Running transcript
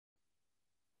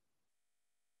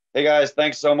Hey guys,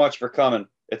 thanks so much for coming.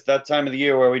 It's that time of the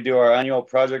year where we do our annual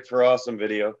Project for Awesome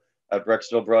video at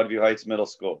Brecksville Broadview Heights Middle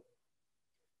School.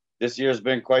 This year's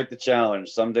been quite the challenge.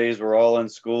 Some days we're all in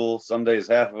school, some days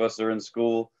half of us are in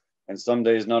school, and some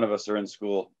days none of us are in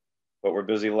school, but we're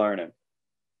busy learning.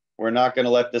 We're not going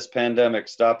to let this pandemic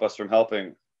stop us from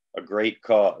helping a great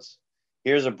cause.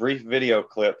 Here's a brief video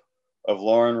clip of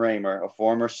Lauren Raymer, a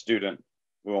former student,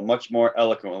 who will much more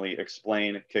eloquently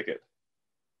explain Kick It.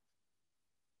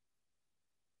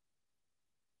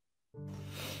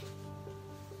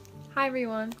 Hi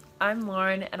everyone, I'm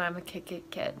Lauren and I'm a Kick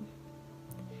It kid.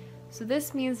 So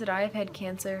this means that I have had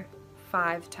cancer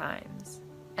 5 times,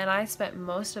 and I spent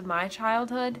most of my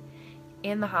childhood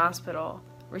in the hospital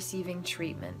receiving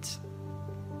treatment.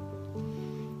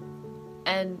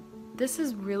 And this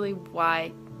is really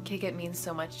why Kick It means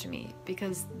so much to me,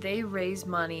 because they raise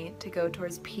money to go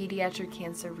towards pediatric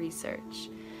cancer research,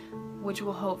 which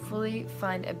will hopefully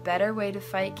find a better way to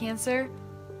fight cancer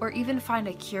or even find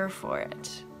a cure for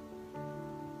it.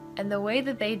 And the way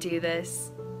that they do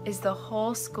this is the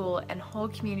whole school and whole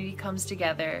community comes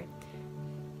together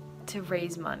to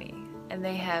raise money. And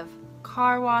they have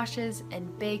car washes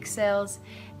and bake sales,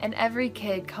 and every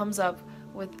kid comes up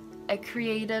with a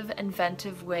creative,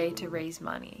 inventive way to raise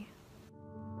money.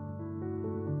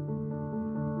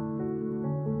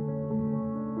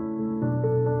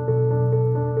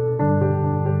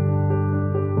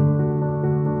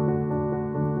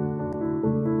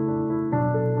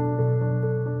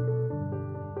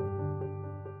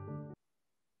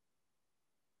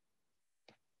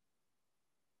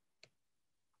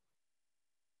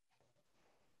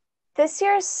 This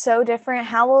year is so different.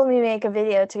 How will we make a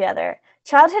video together?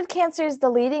 Childhood cancer is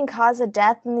the leading cause of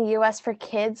death in the U.S. for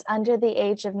kids under the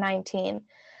age of 19.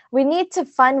 We need to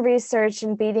fund research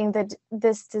in beating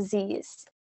this disease.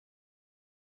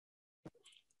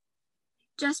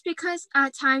 Just because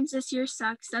at times this year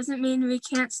sucks doesn't mean we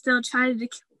can't still try to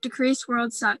decrease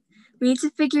world suck. We need to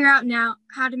figure out now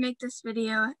how to make this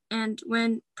video and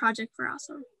win Project for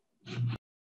Awesome.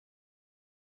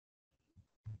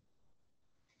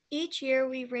 Each year,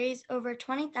 we raise over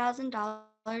 $20,000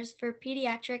 for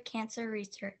pediatric cancer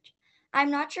research.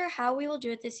 I'm not sure how we will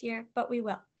do it this year, but we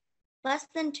will. Less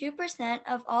than 2%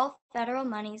 of all federal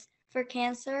monies for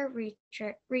cancer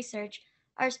research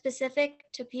are specific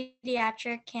to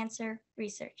pediatric cancer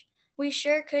research. We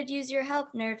sure could use your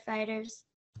help, nerd fighters.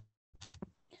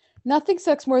 Nothing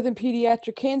sucks more than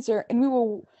pediatric cancer, and we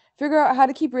will figure out how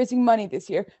to keep raising money this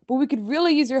year. But we could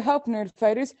really use your help, nerd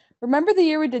fighters. Remember the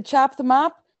year we did Chop the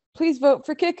Mop? Please vote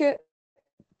for Kick It.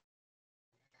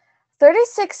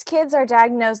 36 kids are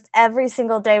diagnosed every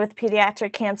single day with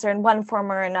pediatric cancer in one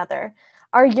form or another.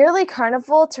 Our yearly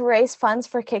carnival to raise funds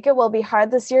for Kick It will be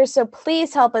hard this year, so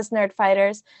please help us, nerd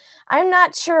fighters. I'm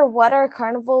not sure what our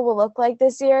carnival will look like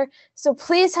this year, so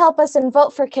please help us and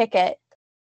vote for Kick It.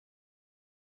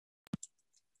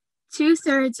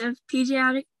 2/3 of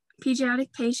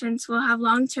pediatric patients will have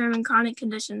long-term and chronic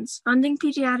conditions. Funding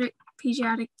pediatric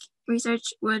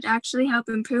research would actually help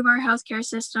improve our healthcare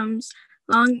system's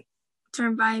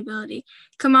long-term viability.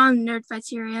 Come on,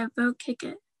 Nerdfighteria, vote Kick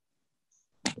It.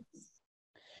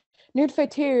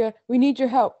 Nerdfighteria, we need your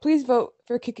help. Please vote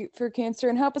for Kick It for Cancer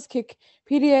and help us kick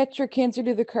pediatric cancer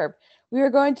to the curb. We are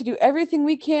going to do everything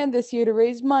we can this year to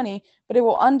raise money, but it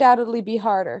will undoubtedly be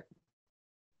harder.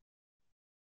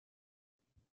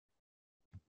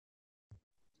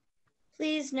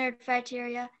 Please,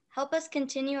 Nerdfighteria, help us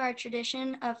continue our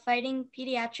tradition of fighting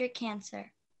pediatric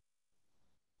cancer.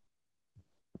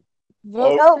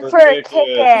 Vote for Kick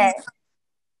It.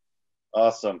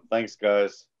 Awesome. Thanks,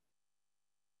 guys.